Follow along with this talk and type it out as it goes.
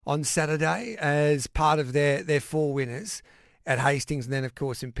on Saturday as part of their four winners at Hastings. And then, of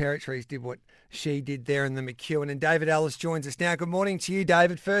course, Imperatrice did what she did there in the McEwen. And David Ellis joins us now. Good morning to you,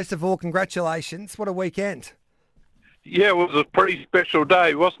 David. First of all, congratulations. What a weekend. Yeah, it was a pretty special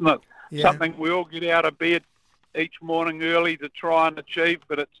day, wasn't it? Yeah. Something we all get out of bed each morning early to try and achieve,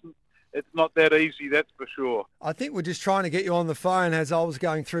 but it's not that easy, that's for sure. I think we're just trying to get you on the phone as I was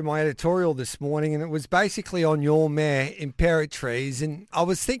going through my editorial this morning, and it was basically on your mare, Imperatrice. And I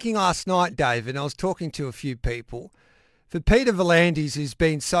was thinking last night, David, and I was talking to a few people, for Peter V'landys, who's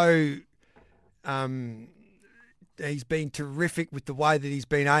been so... he's been terrific with the way that he's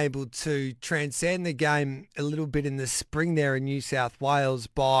been able to transcend the game a little bit in the spring there in New South Wales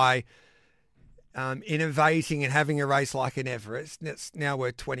by innovating and having a race like an Everest. That's now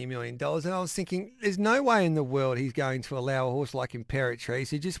worth $20 million. And I was thinking, there's no way in the world he's going to allow a horse like Imperatrice,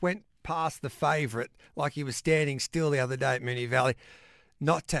 who just went past the favourite like he was standing still the other day at Moonee Valley,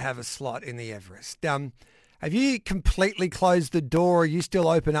 not to have a slot in the Everest. Have you completely closed the door? Or are you still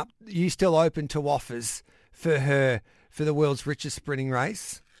open to offers for her for the world's richest sprinting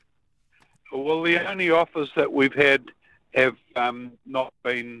race? Well, the only offers that we've had have not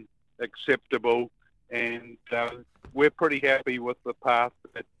been acceptable, and we're pretty happy with the path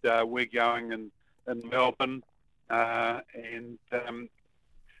that we're going in Melbourne, and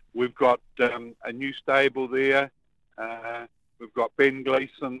we've got a new stable there. We've got Ben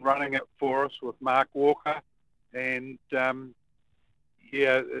Gleeson running it for us with Mark Walker, and the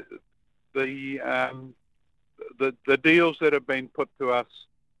deals that have been put to us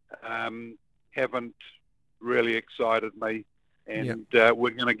haven't really excited me, and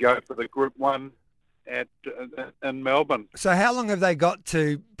we're going to go for the Group 1 in Melbourne. So how long have they got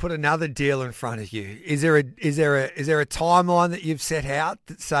to put another deal in front of you? Is there a timeline that you've set out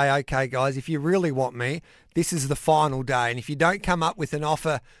that say, okay, guys, if you really want me, this is the final day, and if you don't come up with an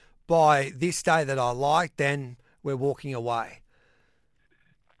offer by this day that I like, then we're walking away?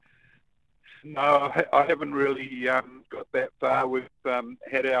 No, I haven't really got that far. We've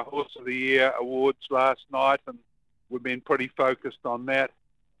had our Horse of the Year awards last night, and we've been pretty focused on that,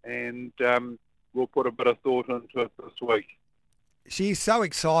 and we'll put a bit of thought into it this week. She's so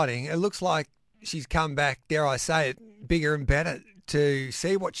exciting. It looks like she's come back, dare I say it, bigger and better. To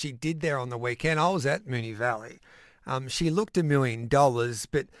see what she did there on the weekend, I was at Moonee Valley. She looked $1 million,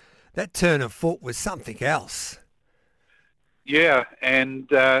 but that turn of foot was something else. Yeah, and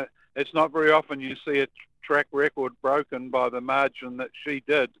it's not very often you see a track record broken by the margin that she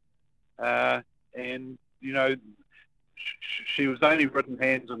did. And, you know, she was only ridden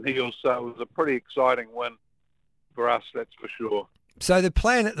hands and heels, so it was a pretty exciting win for us, that's for sure. So the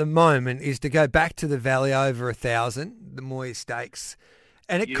plan at the moment is to go back to the Valley over 1,000, the Moir Stakes.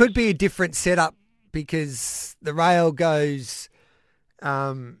 And it could be a different setup because the rail goes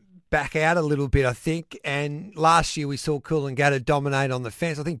back out a little bit, I think. And last year we saw Coolangatta dominate on the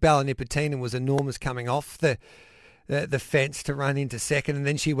fence. I think Ballinipatina was enormous coming off the fence to run into second, and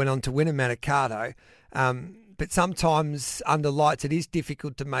then she went on to win a Manikato. But sometimes under lights it is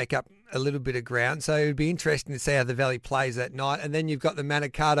difficult to make up a little bit of ground. So it would be interesting to see how the Valley plays that night. And then you've got the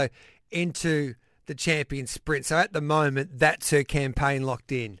Manikato into the champion sprint. So at the moment, that's her campaign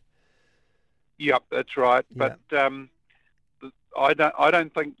locked in. Yep, that's right. Yep. But I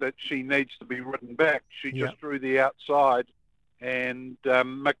don't think that she needs to be ridden back. She just drew the outside, and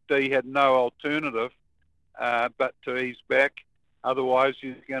Mick D had no alternative but to ease back. Otherwise,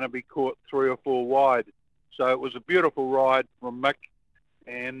 he's going to be caught 3 or 4 wide. So it was a beautiful ride from Mick,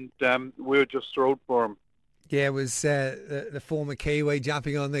 and we were just thrilled for him. Yeah, it was the former Kiwi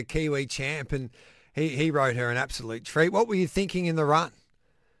jumping on the Kiwi champ, and he rode her an absolute treat. What were you thinking in the run?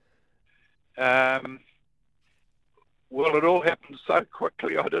 Well, it all happened so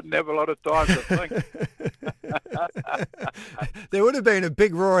quickly, I didn't have a lot of time to think. There would have been a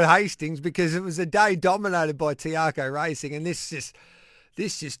big roar at Hastings because it was a day dominated by Tiako Racing, and this just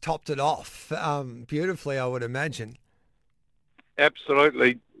topped it off beautifully, I would imagine.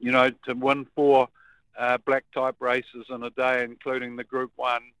 Absolutely. You know, to win 4 black type races in a day, including the Group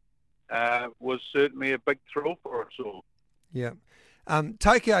 1, was certainly a big thrill for us all. Yeah.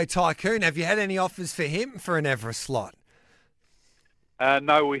 Tokyo Tycoon, have you had any offers for him for an Everest slot?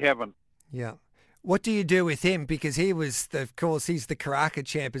 No, we haven't. Yeah. What do you do with him? Because he was, of course, he's the Karaka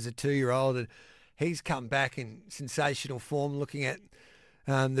champ as a 2-year-old, and he's come back in sensational form, looking at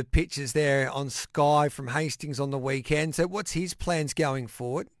the pictures there on Sky from Hastings on the weekend. So what's his plans going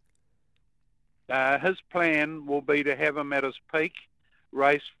forward? His plan will be to have him at his peak,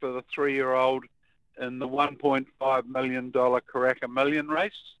 race for the 3-year-old in the $1.5 million Karaka Million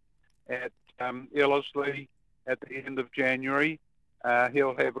race at Ellis at the end of January.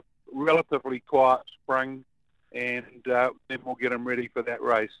 he'll have a relatively quiet spring, and then we'll get him ready for that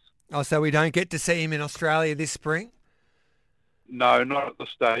race. Oh, so we don't get to see him in Australia this spring? No, not at the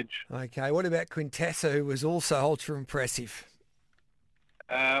stage. Okay, what about Quintessa, who was also ultra impressive?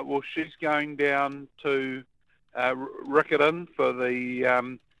 Well, she's going down to Riccarton for the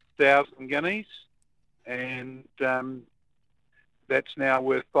 1,000 guineas, and that's now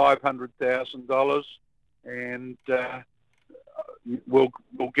worth $500,000, and we'll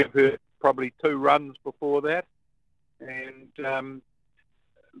give her probably 2 runs before that, and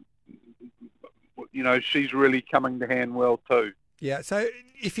she's really coming to hand well too. Yeah, so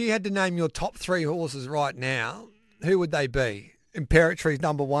if you had to name your top 3 horses right now, who would they be? Imperatri's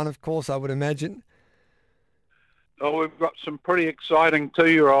number 1, of course, I would imagine. Oh, we've got some pretty exciting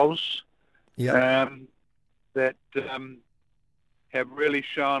 2-year-olds that have really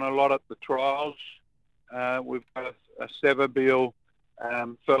shown a lot at the trials. We've got a Savabeel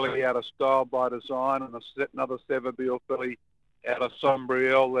filly out of Style by Design, and another Savabeel filly out of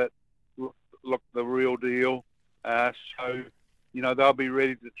Sombriel that look the real deal. So, they'll be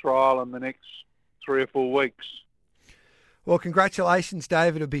ready to trial in the next 3 or 4 weeks. Well, congratulations,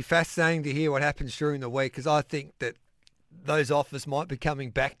 David. It'll be fascinating to hear what happens during the week, because I think that those offers might be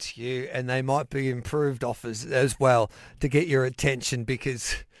coming back to you, and they might be improved offers as well to get your attention,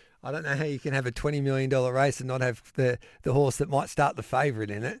 because I don't know how you can have a $20 million race and not have the horse that might start the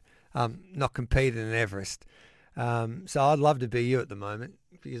favourite in it, not compete in Everest. So I'd love to be you at the moment,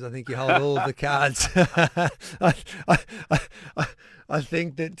 because I think you hold all of the cards. I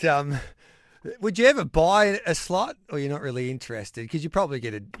think that... would you ever buy a slot, or you're not really interested? Because you probably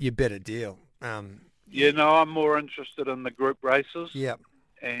get your better deal. I'm more interested in the group races. Yeah.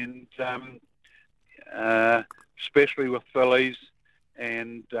 And especially with fillies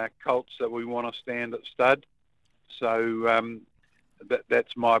and colts that we want to stand at stud. So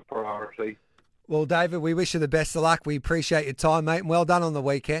that's my priority. Well, David, we wish you the best of luck. We appreciate your time, mate, and well done on the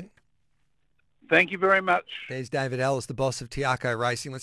weekend. Thank you very much. There's David Ellis, the boss of Tiaco Racing.